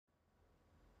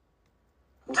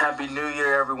Happy New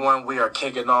Year, everyone. We are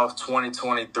kicking off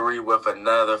 2023 with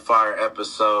another fire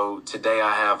episode. Today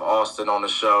I have Austin on the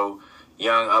show,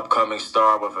 young upcoming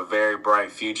star with a very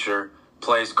bright future,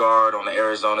 plays guard on the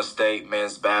Arizona State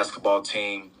men's basketball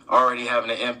team, already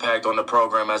having an impact on the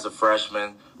program as a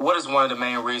freshman. What is one of the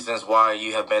main reasons why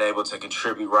you have been able to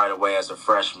contribute right away as a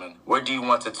freshman? Where do you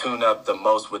want to tune up the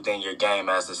most within your game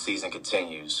as the season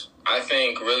continues? I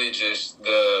think really just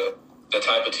the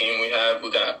type of team we have.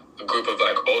 We got a group of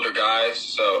older guys,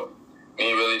 so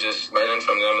me really just learning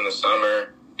from them in the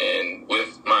summer and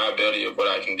with my ability of what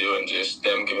I can do and just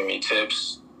them giving me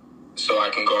tips so I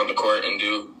can go on the court and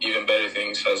do even better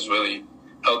things has really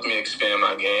helped me expand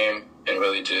my game and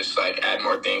really just add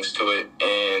more things to it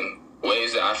and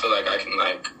ways that I feel like I can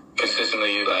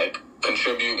consistently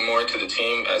contribute more to the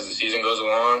team as the season goes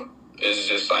along is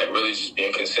just really just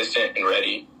being consistent and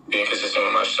ready, being consistent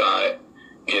with my shot,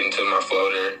 getting to my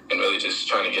floater, and really just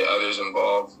trying to get others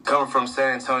involved. Coming from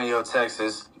San Antonio,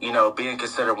 Texas, being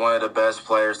considered one of the best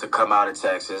players to come out of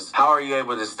Texas, how are you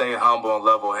able to stay humble and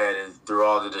level-headed through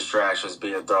all the distractions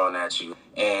being thrown at you?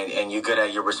 And you're good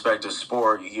at your respective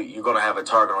sport, you're going to have a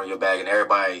target on your back, and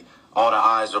everybody, all the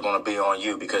eyes are going to be on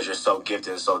you because you're so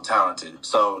gifted and so talented.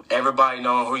 So everybody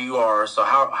knowing who you are, so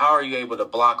how are you able to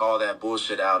block all that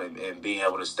bullshit out and being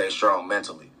able to stay strong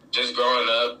mentally? Just growing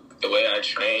up, the way I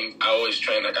trained, I always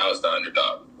trained like I was the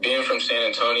underdog. Being from San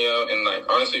Antonio and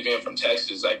honestly being from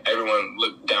Texas, everyone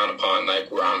looked down upon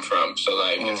where I'm from. So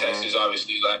in Texas,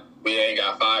 obviously we ain't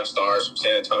got 5 stars from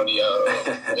San Antonio.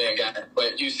 We ain't got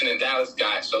what Houston and Dallas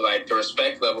got. So the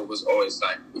respect level was always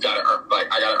we gotta earn,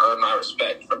 I gotta earn my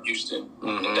respect from Houston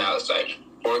and Dallas.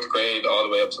 4th grade all the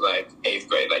way up to 8th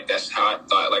grade. That's how I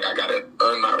thought. I gotta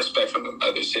earn my respect from the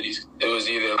other cities. It was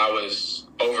either I was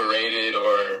overrated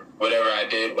or whatever I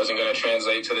did wasn't gonna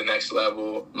translate to the next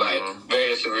level.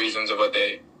 Various reasons of what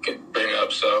they could bring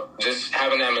up. So just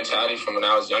having that mentality from when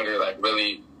I was younger,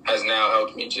 really has now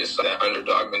helped me just that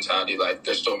underdog mentality.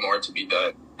 There's still more to be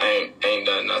done. I ain't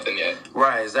done nothing yet.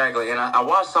 Right, exactly. And I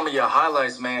watched some of your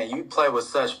highlights, man. You play with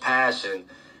such passion.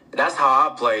 That's how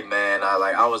I played, man.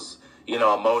 I was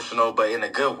emotional, but in a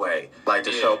good way.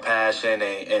 To show passion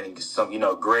and some,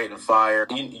 grit and fire.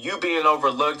 You being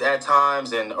overlooked at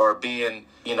times or being,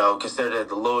 considered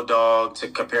the little dog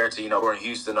compared to, we're in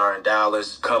Houston or in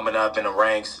Dallas coming up in the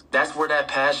ranks. That's where that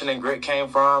passion and grit came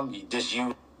from. Just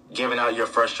you giving out your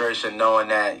frustration, knowing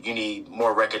that you need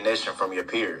more recognition from your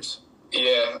peers.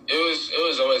 Yeah, it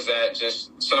was always that.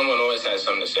 Just someone always had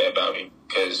something to say about me.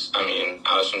 Because,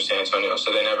 I was from San Antonio,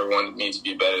 so they never wanted me to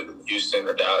be better than Houston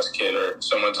or Dallas kid or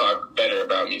someone talk better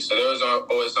about me. So there was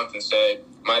always something said.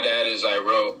 My dad is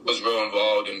was real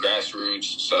involved in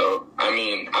grassroots. So,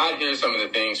 I'd hear some of the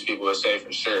things people would say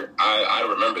for sure. I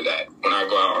remember that when I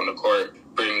go out on the court,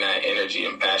 bring that energy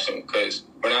and passion. Because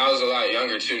when I was a lot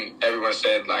younger, too, everyone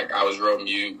said, I was real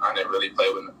mute. I didn't really play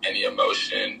with any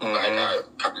emotion. I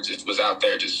kind of just was out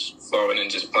there just flowing and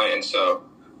just playing. So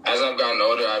as I've gotten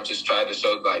older, I've just tried to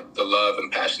show the love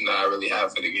and passion that I really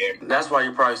have for the game. That's why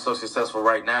you're probably so successful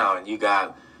right now, and you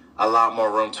got a lot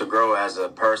more room to grow as a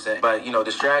person. But,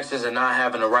 distractions and not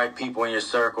having the right people in your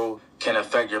circle can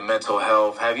affect your mental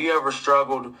health. Have you ever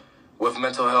struggled with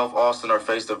mental health, Austin, or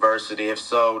faced adversity? If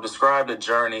so, describe the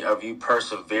journey of you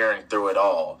persevering through it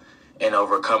all and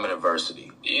overcoming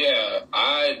adversity. Yeah,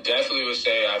 I definitely would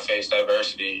say I faced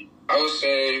adversity. I would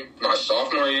say my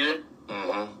sophomore year,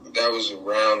 that was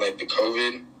around the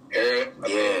COVID era.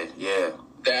 Yeah.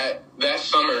 That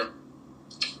summer,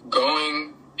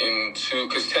 going into,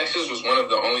 because Texas was one of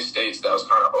the only states that was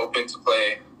kind of open to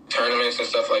play tournaments and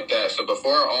stuff like that. So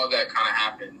before all that kind of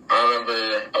happened, I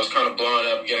remember I was kind of blowing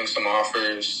up, getting some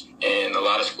offers, and a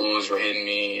lot of schools were hitting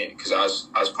me because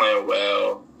I was playing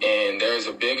well. And there was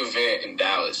a big event in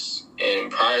Dallas,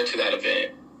 and prior to that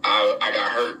event, I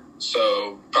got hurt.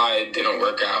 So probably didn't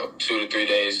work out 2 to 3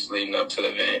 days leading up to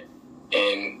the event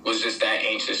and was just that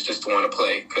anxious just to want to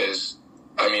play because,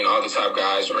 all the top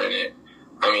guys were in it.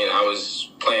 I was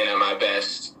playing at my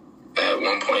best at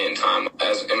one point in time.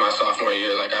 As in my sophomore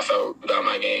year, I felt about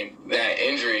my game. That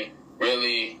injury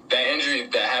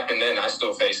that happened then, I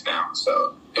still face now.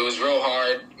 So it was real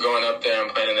hard going up there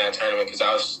and playing in that tournament because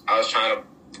I was trying to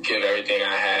give everything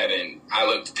I had, and I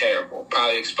looked terrible.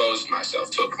 Probably exposed myself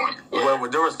to a point. Well,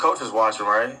 there was coaches watching,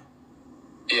 right?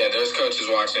 Yeah, there's coaches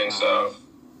watching, so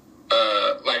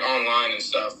online and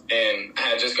stuff. And I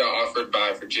had just got offered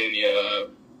by Virginia,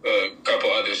 a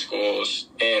couple other schools,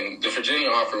 and the Virginia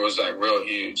offer was real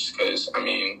huge because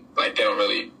they don't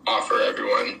really offer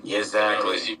everyone.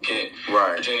 Exactly.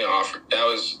 Right. Virginia offer that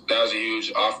was a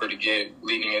huge offer to get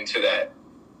leading into that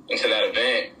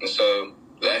event, and so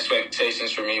the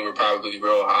expectations for me were probably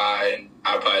real high, and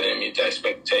I probably didn't meet the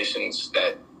expectations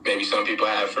that maybe some people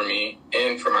have for me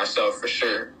and for myself for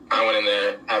sure. I went in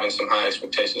there having some high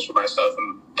expectations for myself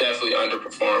and definitely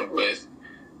underperformed with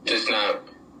just not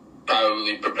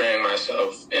probably preparing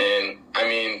myself. And I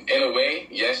mean, in a way,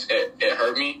 yes, it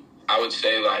hurt me. I would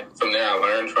say, like, from there I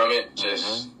learned from it,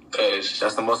 just because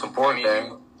that's the most important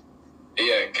thing.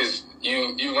 Yeah, because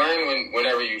you learn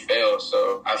whenever you fail.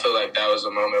 So I feel like that was a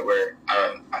moment where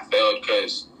I failed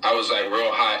because I was like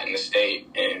real hot in the state,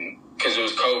 and because it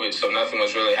was COVID, so nothing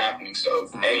was really happening. So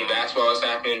if any basketball was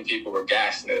happening, people were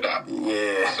gassing it up.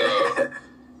 Yeah. So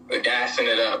they're gassing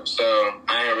it up. So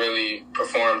I didn't really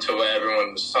perform to what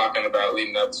everyone was talking about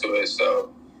leading up to it.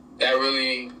 So that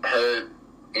really hurt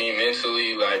me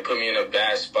mentally, like put me in a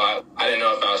bad spot. I didn't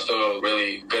know if I was still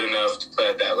really good enough to play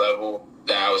at that level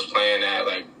that I was playing at,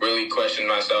 like really questioned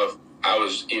myself. I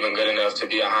was even good enough to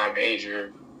be a high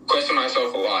major. Questioned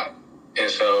myself a lot. And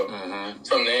so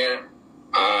from there,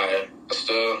 I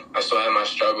still had my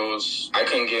struggles. I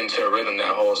couldn't get into a rhythm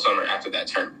that whole summer after that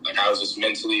tournament. Like I was just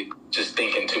mentally just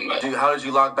thinking too much. Dude, how did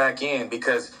you lock back in?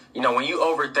 Because, you know, when you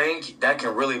overthink, that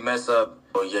can really mess up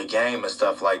your game and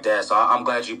stuff like that. So I'm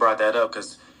glad you brought that up,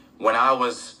 because when I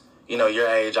was, you know, your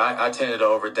age, I tended to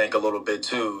overthink a little bit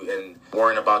too and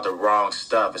worrying about the wrong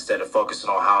stuff instead of focusing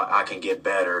on how I can get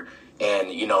better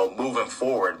and, you know, moving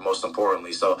forward, most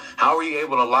importantly. So how were you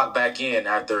able to lock back in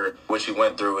after what you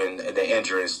went through and the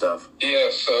injury and stuff? Yeah,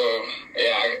 so,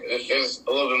 there's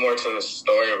a little bit more to the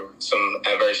story of some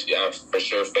adversity I've for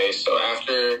sure faced. So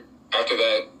after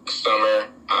that summer,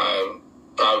 I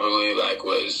probably, like,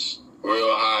 was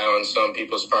real high on some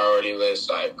people's priority list,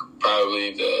 like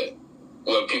probably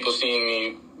what people seen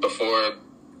me before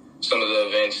some of the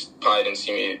events probably didn't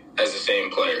see me as the same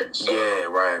player. So, yeah,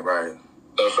 right.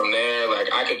 So from there, like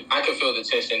I could feel the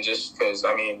tension just because,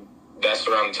 I mean, that's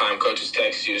around the time coaches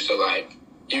text you. So like,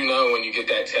 you know, when you get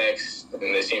that text and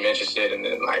they seem interested, and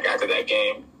then like after that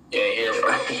game, you ain't hear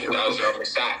from them. That was your only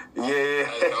shot. Yeah.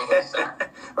 That was your only shot.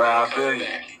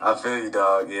 Right, I feel you,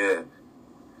 dog. Yeah.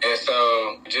 And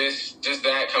so just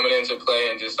that coming into play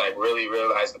and just like really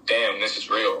realizing, damn, this is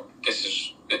real.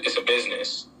 It's a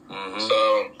business.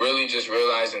 So really just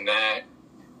realizing that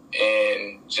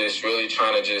and just really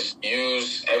trying to just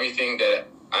use everything that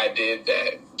I did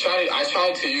I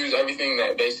tried to use everything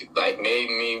that basically like made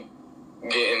me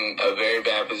get in a very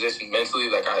bad position mentally.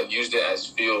 Like I used it as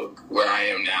fuel where I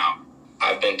am now.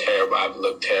 I've been terrible. I've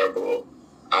looked terrible.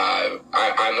 I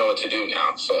know what to do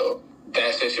now. So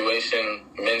that situation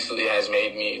mentally has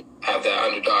made me have that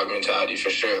underdog mentality for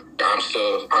sure. I'm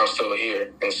still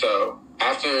here. And so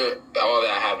after all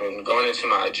that happened, going into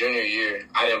my junior year,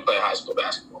 I didn't play high school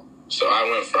basketball. So I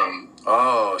went from...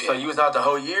 so you was out the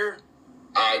whole year?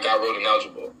 I got ruled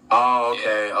ineligible. Oh,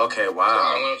 okay. Yeah. Okay, wow. So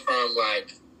I went from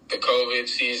like the COVID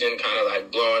season kind of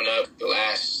like blowing up,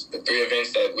 the 3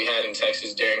 events that we had in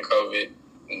Texas during COVID,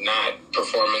 not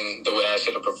performing the way I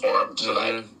should have performed. So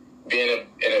like being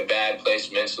in a bad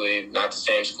place mentally, not the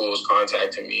same schools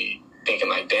contacting me, thinking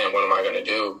like, damn, what am I going to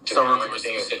do?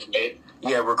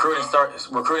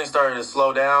 Recruiting started to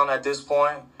slow down at this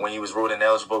point when you was ruled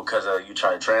ineligible because you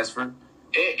tried to transfer?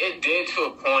 It did to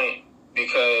a point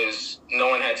because no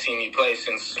one had seen me play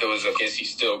since it was, is he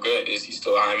still good? Is he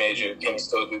still a high major? Can he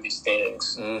still do these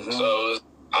things? So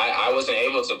I wasn't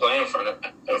able to play in front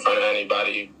of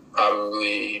anybody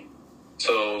probably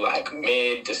till like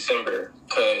mid-December,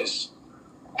 because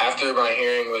after my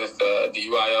hearing with the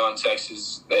UIL in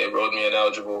Texas, they ruled me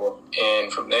ineligible,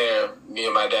 and from there, me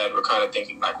and my dad were kind of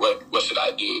thinking like, what should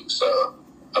I do? So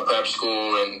a prep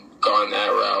school and gone that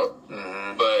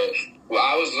route. But what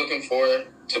I was looking for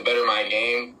to better my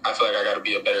game, I feel like I got to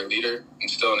be a better leader, and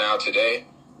still now today.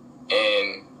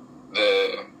 And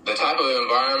the type of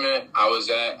environment I was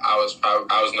at, I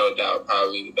was no doubt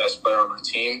probably the best player on my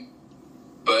team.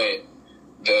 But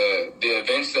the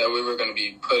events that we were going to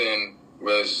be put in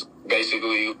was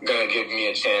basically going to give me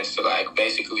a chance to like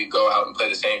basically go out and play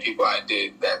the same people I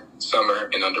did that summer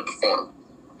and underperform.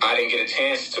 I didn't get a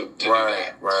chance to do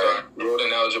that. Right. So ruled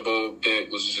ineligible.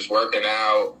 It was just working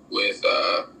out with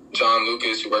John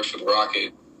Lucas, who works for the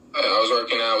Rocket. I was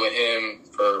working out with him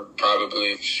for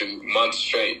probably months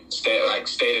straight.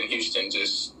 Stayed in Houston,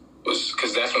 just was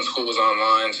because that's when school was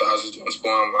online. So I was just doing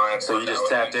school online. So you just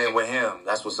tapped in with him.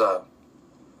 That's what's up.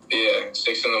 Yeah,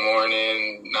 6 a.m,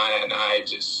 9 p.m,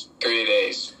 just 3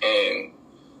 days. And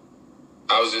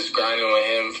I was just grinding with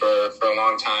him for a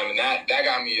long time. And that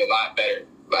got me a lot better.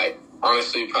 Like,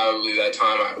 honestly, probably that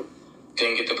time I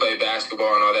didn't get to play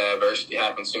basketball and all that adversity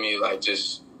happened to me. Like,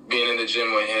 just being in the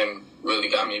gym with him really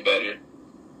got me better.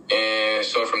 And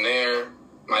so from there,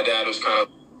 my dad was kind of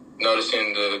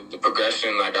noticing the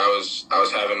progression. Like I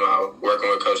was having my working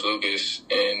with Coach Lucas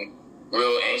and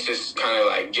real anxious, kind of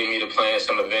like get me to play in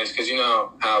some events, because you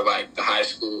know how like the high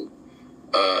school,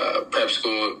 prep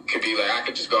school could be like I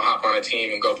could just go hop on a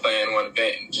team and go play in one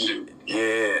event and shoot.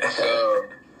 Yeah.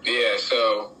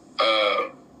 So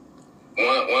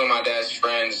one of my dad's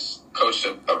friends coached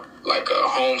a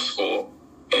home school,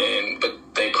 but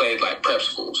they played like prep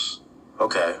schools.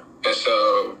 Okay. And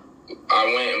so I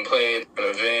went and played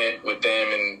an event with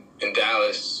them in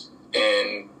Dallas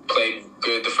and played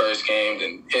good the first game,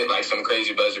 then hit like some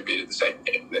crazy buzzer beat at the second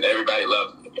game. Then everybody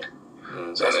loved me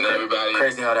again. So then everybody,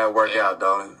 crazy how that worked out,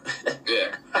 don't it?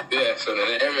 yeah. So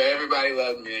then everybody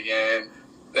loved me again.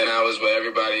 Then I was what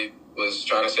everybody was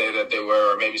trying to say that they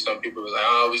were, or maybe some people were like,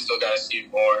 "Oh, we still got to see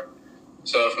more."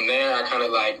 So from there, I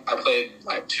played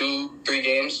like 2-3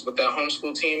 games with that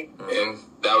homeschool team, and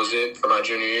that was it for my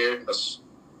junior year. That's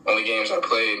the only games I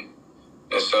played.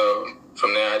 And so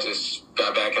from there, I just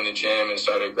got back in the gym and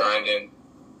started grinding,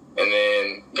 and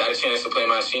then got a chance to play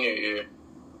my senior year.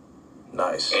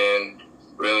 Nice. And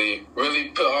really, really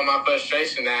put all my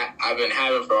frustration that I've been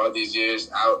having for all these years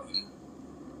out, and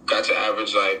got to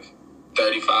average like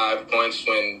 35 points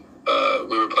when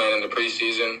we were playing in the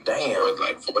preseason. Damn. Scored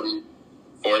like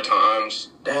 44 times.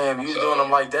 Damn, you was doing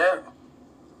them like that?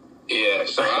 Yeah,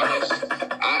 so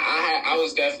I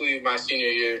was definitely my senior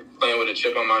year playing with a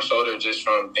chip on my shoulder, just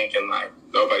from thinking like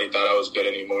nobody thought I was good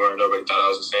anymore. Nobody thought I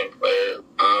was the same player.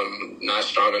 I'm not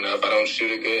strong enough. I don't shoot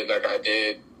it good like I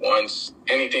did once.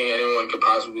 Anything anyone could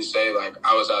possibly say, like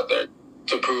I was out there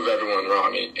to prove everyone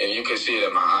wrong, and you could see it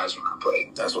in my eyes when I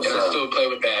played. That's what's up. And I still play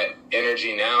with that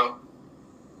energy now.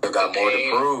 You got more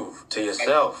to prove to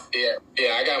yourself.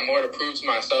 Yeah, I got more to prove to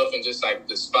myself, and just like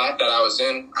the spot that I was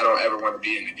in, I don't ever want to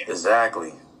be in again.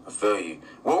 Exactly. I feel you.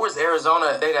 Where was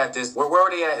Arizona? Where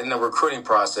were they at in the recruiting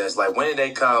process? Like, when did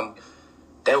they come?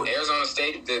 Arizona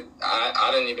State I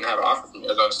didn't even have an offer from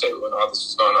Arizona State when all this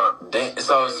was going on.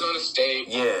 Arizona State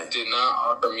did not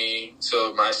offer me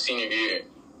till my senior year.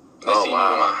 Senior year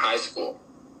of my high school.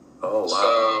 Oh, wow.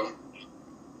 So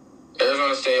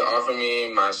Arizona State offered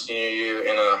me my senior year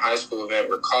in a high school event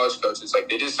where college coaches, like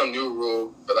they did some new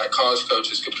rule where like college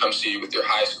coaches could come see you with your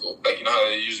high school. Like, you know how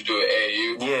they usually do at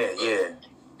AAU?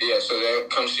 Yeah, so they'll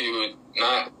come see you with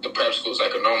not the prep schools,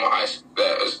 like a normal high school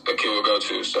that a kid would go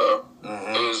to. So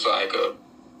it was like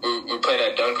we played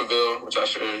at Duncanville, which I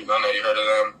know you heard of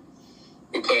them.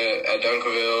 We played at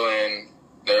Duncanville, and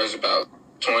there was about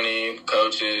 20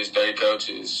 coaches, 30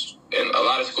 coaches, and a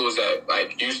lot of schools that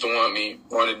like used to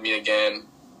wanted me again,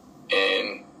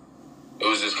 and it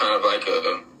was just kind of like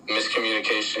a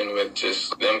miscommunication with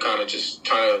just them kind of just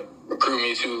trying to recruit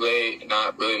me too late and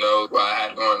not really know what I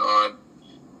had going on.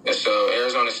 And so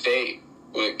Arizona State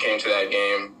came to that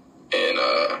game, and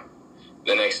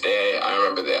the next day I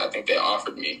remember that I think they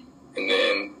offered me, and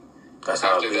then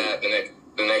after that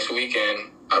the next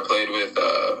weekend I played with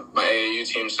my AAU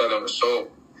team, Southern Assault,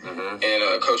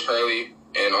 and Coach Hurley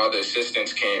and all the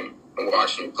assistants came and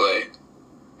watched me play.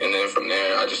 And then from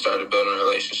there, I just started building a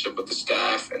relationship with the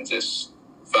staff and just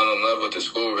fell in love with the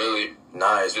school, really.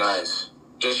 Nice.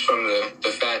 Just from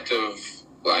the fact of,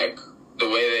 like, the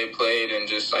way they played and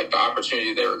just, like, the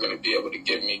opportunity they were going to be able to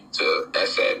give me to, as I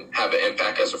said, have an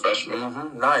impact as a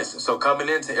freshman. Nice. So coming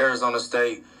into Arizona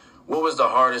State, what was the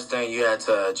hardest thing you had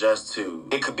to adjust to?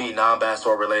 It could be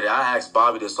non-basketball related. I asked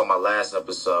Bobby this on my last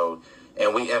episode,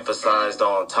 and we emphasized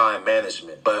on time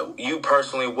management. But you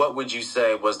personally, what would you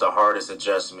say was the hardest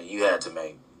adjustment you had to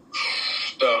make?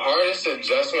 The hardest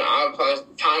adjustment,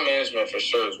 time management for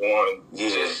sure is one. Yeah.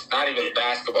 Just not even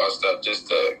basketball stuff, just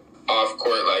the off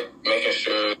court, like making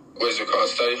sure,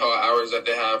 study hall hours that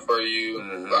they have for you,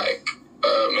 like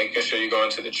making sure you go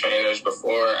into the trainers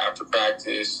before, after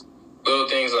practice. Little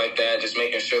things like that, just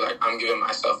making sure like I'm giving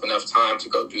myself enough time to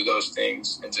go do those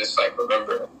things, and just like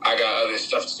remember I got other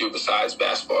stuff to do besides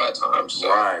basketball at times. So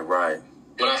right.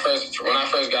 When I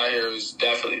first got here, it was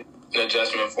definitely an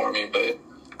adjustment for me, but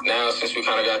now since we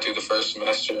kind of got through the first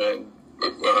semester and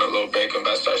we're on a little break and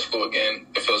about to start school again,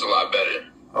 it feels a lot better.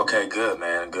 Okay, good,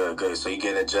 man. Good. So you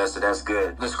get adjusted. That's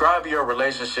good. Describe your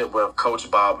relationship with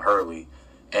Coach Bob Hurley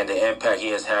and the impact he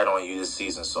has had on you this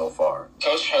season so far.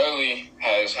 Coach Hurley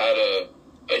has had a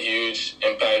huge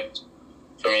impact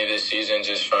for me this season,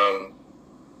 just from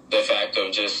the fact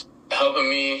of just helping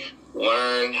me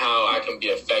learn how I can be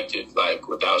effective, like,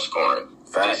 without scoring.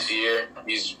 Facts. This year,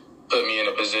 he's put me in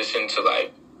a position to,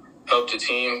 like, help the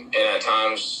team, and at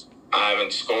times I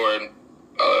haven't scored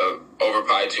over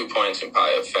probably 2 points and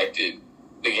probably affected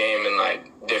the game in, like,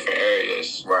 different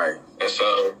areas. Right. And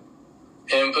so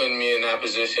him putting me in that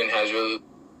position has really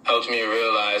helped me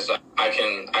realize like, I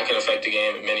can affect the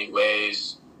game in many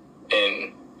ways,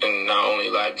 and not only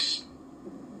like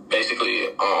basically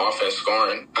on offense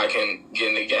scoring. I can get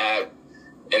in the gap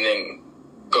and then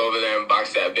go over there and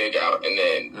box that big out, and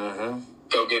then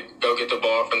go get the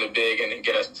ball from the big and then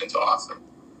get us into offense.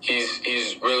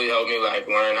 He's really helped me like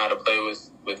learn how to play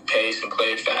with pace and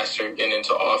play faster, getting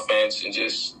into offense, and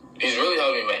just he's really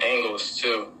helped me with angles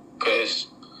too. Cause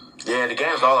the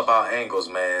game's all about angles,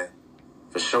 man.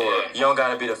 For sure. Yeah. You don't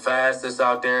got to be the fastest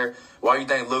out there. Why do you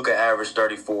think Luka averaged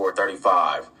 34,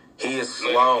 35? He is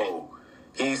slow.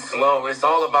 He's slow. It's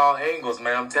all about angles,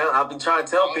 man. I've been trying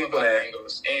to tell people that.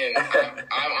 Angles. And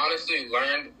I've honestly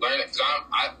learned it because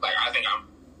I think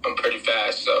I'm pretty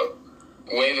fast. So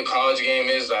the way the college game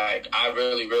is, like, I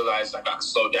really realized I got to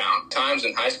slow down. Times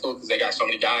in high school because they got so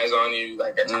many guys on you.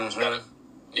 Like at times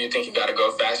you think you got to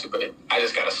go faster, but I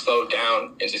just got to slow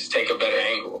down and just take a better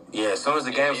angle. Yeah, as soon as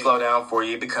the game slow down for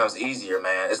you, it becomes easier,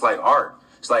 man. It's like art.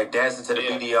 It's like dancing to the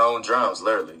beat of your own drums,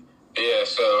 literally. Yeah,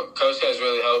 so Coach has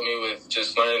really helped me with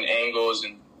just learning angles,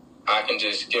 and I can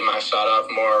just get my shot off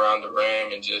more around the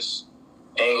rim and just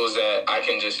angles that I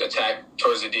can just attack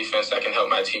towards the defense that can help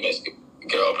my teammates get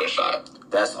an open shot.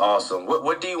 That's awesome.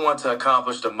 What do you want to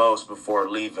accomplish the most before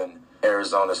leaving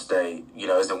Arizona State? You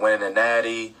know, is it winning a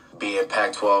natty, being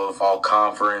Pac-12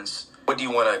 all-conference? What do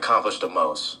you want to accomplish the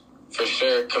most? For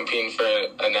sure, competing for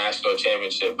a national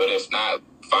championship, but if not,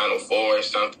 Final Four or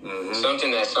something.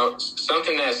 Something that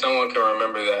someone can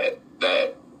remember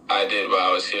that I did while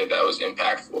I was here that was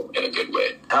impactful in a good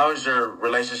way. How is your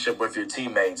relationship with your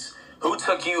teammates? Who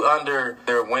took you under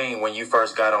their wing when you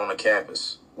first got on the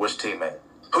campus? Which teammate?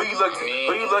 Who you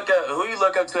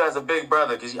look up to as a big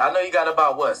brother? Because I know you got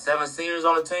about 7 seniors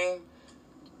on the team.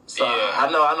 So yeah. I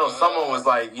know someone was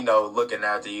like, looking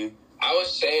after you. I would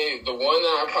say the one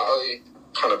that I probably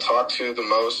kind of talked to the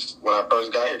most when I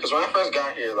first got here. Because when I first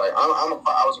got here, like I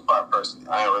was a quiet person.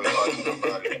 I didn't really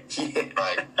talk to nobody.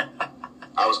 Like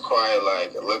I was quiet.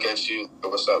 Like look at you.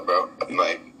 What's up, bro?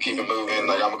 Like keep it moving.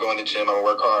 Like I'm gonna go in the gym. I'm gonna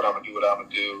work hard. I'm gonna do what I'm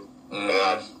gonna do. And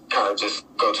I kind of just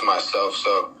go to myself.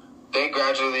 So they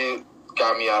gradually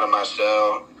got me out of my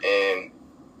shell and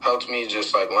helped me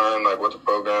just like learn like what the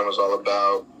program was all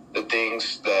about. The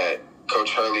things that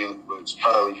Coach Hurley was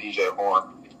probably DJ Horn.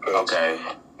 Okay.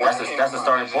 That's a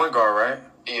starting point guard, right?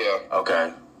 Yeah.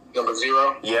 Okay. Number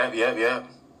 0? Yeah. Yeah,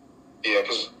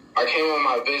 because I came on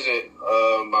my visit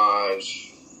my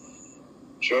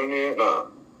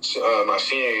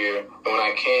senior year. And when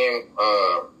I came,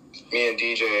 me and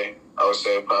DJ, I would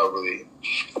say probably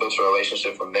built a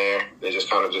relationship from there. They just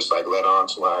kind of just like led on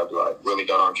to when I like really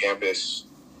got on campus.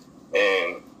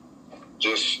 And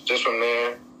just from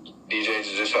there, DJ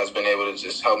just has been able to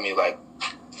just help me like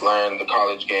learn the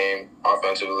college game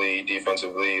offensively,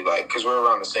 defensively, like because we're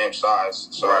around the same size.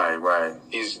 So right.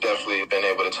 He's definitely been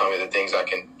able to tell me the things I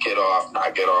can get off,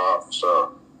 not get off.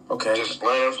 So just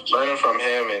learning from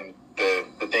him and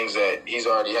the things that he's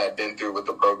already had been through with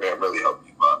the program really helped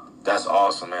me out. That's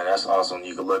awesome, man. That's awesome.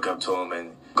 You can look up to him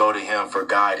and go to him for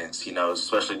guidance,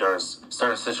 especially during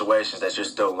certain situations that you're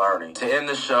still learning. To end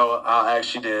the show, I'll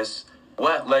ask you this.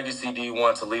 What legacy do you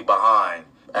want to leave behind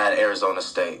at Arizona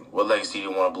State? What legacy do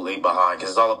you want to leave behind?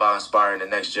 Because it's all about inspiring the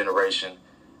next generation.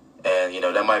 And,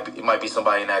 that might be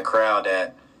somebody in that crowd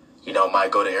that,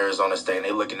 might go to Arizona State and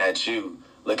they're looking at you.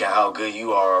 Look at how good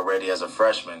you are already as a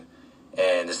freshman.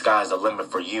 And the sky's the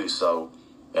limit for you. So,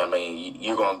 you're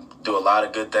going to do a lot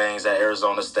of good things at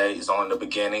Arizona State. It's only the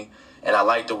beginning. And I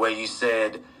like the way you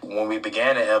said when we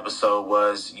began the episode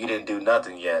was you didn't do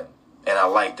nothing yet. And I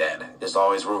like that. There's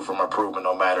always room for improvement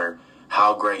no matter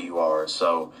how great you are.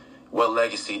 So what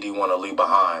legacy do you want to leave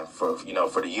behind for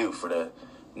the youth, for the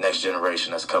next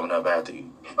generation that's coming up after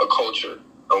you? A culture,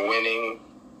 a winning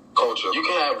culture. You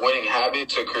can have winning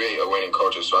habits to create a winning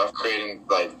culture. So I've created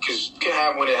because you can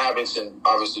have winning habits and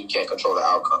obviously you can't control the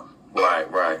outcome.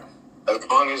 But right. As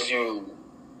long as you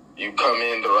come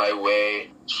in the right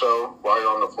way, show while you're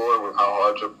on the floor with how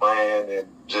hard you're playing and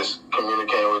just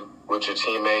communicating with your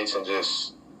teammates and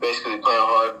just basically playing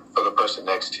hard for the person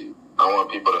next to you. I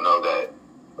want people to know that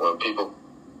when people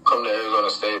come to Arizona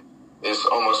State, it's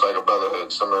almost like a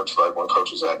brotherhood, similar to like when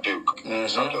coaches at Duke.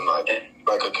 Something like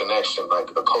a connection, like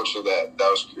a culture that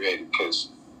was created. Because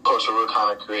culture we're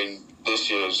kind of creating this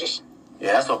year is just...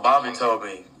 Yeah, that's what Bobby told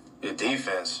me, the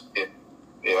defense.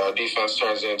 Yeah, our defense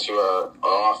turns into our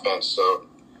offense. So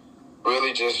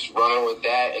really just running with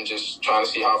that and just trying to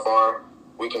see how far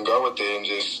we can go with it and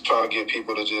just trying to get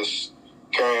people to just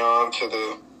carry on to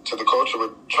the culture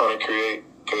we're trying to create,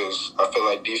 because I feel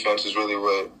like defense is really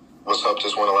what's helped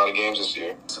us win a lot of games this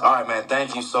year. All right, man.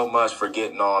 Thank you so much for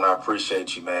getting on. I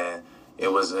appreciate you, man.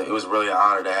 it was really an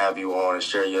honor to have you on and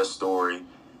share your story.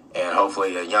 And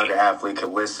hopefully a younger athlete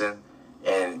could listen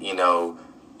and,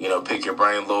 pick your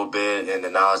brain a little bit, and the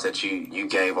knowledge that you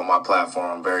gave on my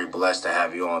platform. I'm very blessed to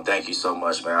have you on. Thank you so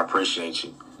much, man. I appreciate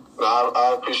you.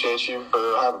 I appreciate you for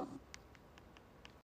having me.